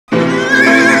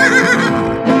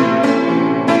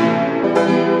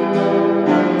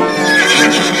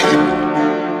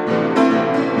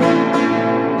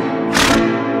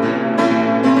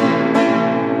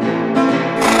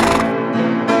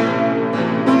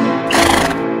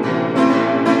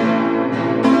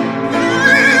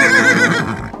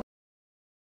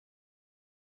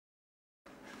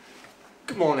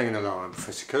morning and hello, I'm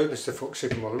Professor Code, Mr. Forex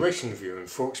Supermodel Racing Review and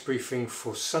Forex Briefing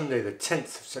for Sunday the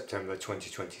 10th of September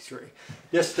 2023.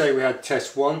 Yesterday we had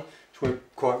test 1, which went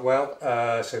quite well,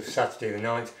 so for Saturday the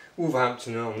 9th,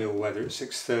 Wolverhampton on the all-weather at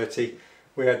 6:30.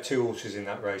 We had two horses in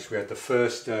that race. We had the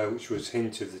first, which was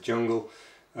Hint of the Jungle,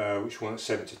 which won at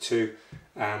 7-2,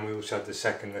 and we also had the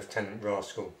second, Lieutenant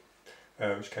Rascal,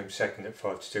 which came second at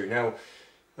 5-2. Now,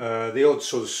 the odds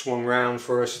sort of swung round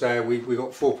for us there. We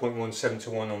got 4.17 to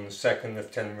 1 on the second,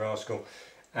 Lieutenant Rascal,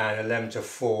 and 11 to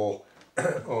 4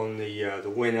 on the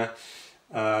winner.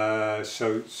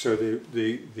 So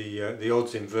the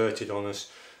odds inverted on us.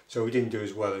 So we didn't do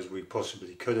as well as we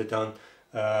possibly could have done.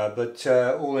 But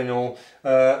all in all,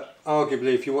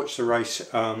 arguably, if you watch the race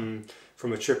from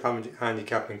a trip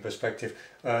handicapping perspective,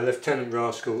 Lieutenant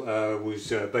Rascal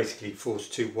was basically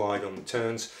forced too wide on the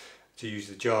turns, to use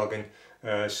the jargon.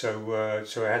 So I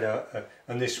had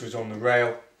and this was on the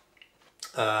rail,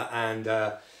 and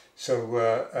it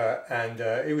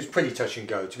was pretty touch and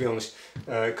go, to be honest.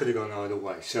 It could have gone either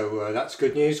way, so that's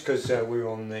good news, because we were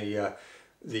on the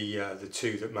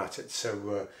two that mattered.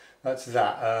 So that's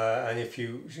that. And if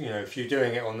if you're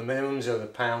doing it on the minimums or the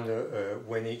pound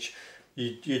win each,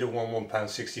 you'd have won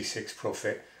 £1.66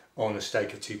 profit on a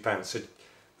stake of £2.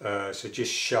 So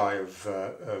just shy of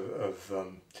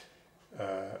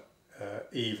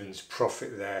evens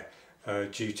profit there,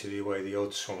 due to the way the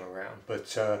odds swung around.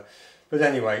 But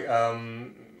anyway,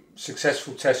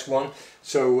 successful test 1.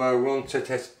 So we're on to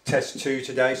test 2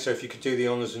 today. So if you could do the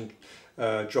honours and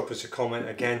drop us a comment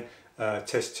again,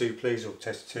 test 2 please, or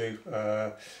test 2,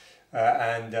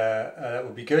 and that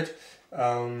would be good.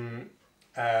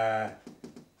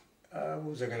 What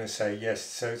was I going to say? Yes,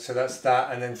 so that's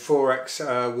that. And then Forex,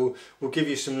 we'll give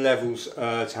you some levels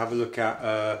to have a look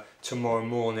at tomorrow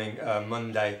morning,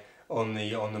 Monday, on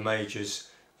the majors.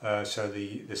 So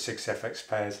the 6 FX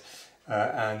pairs,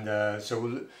 and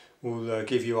so we'll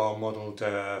give you our modelled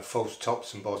false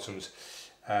tops and bottoms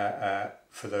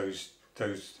for those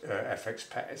FX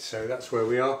pairs. So that's where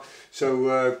we are.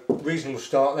 So reasonable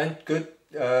start then, good,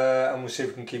 and we'll see if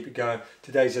we can keep it going.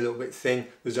 Today's a little bit thin.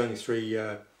 There's only three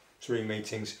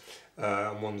meetings,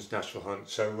 and one's National Hunt,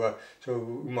 so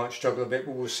we might struggle a bit,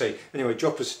 but we'll see. Anyway,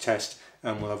 drop us a test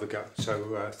and we'll have a go.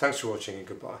 So thanks for watching and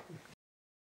goodbye.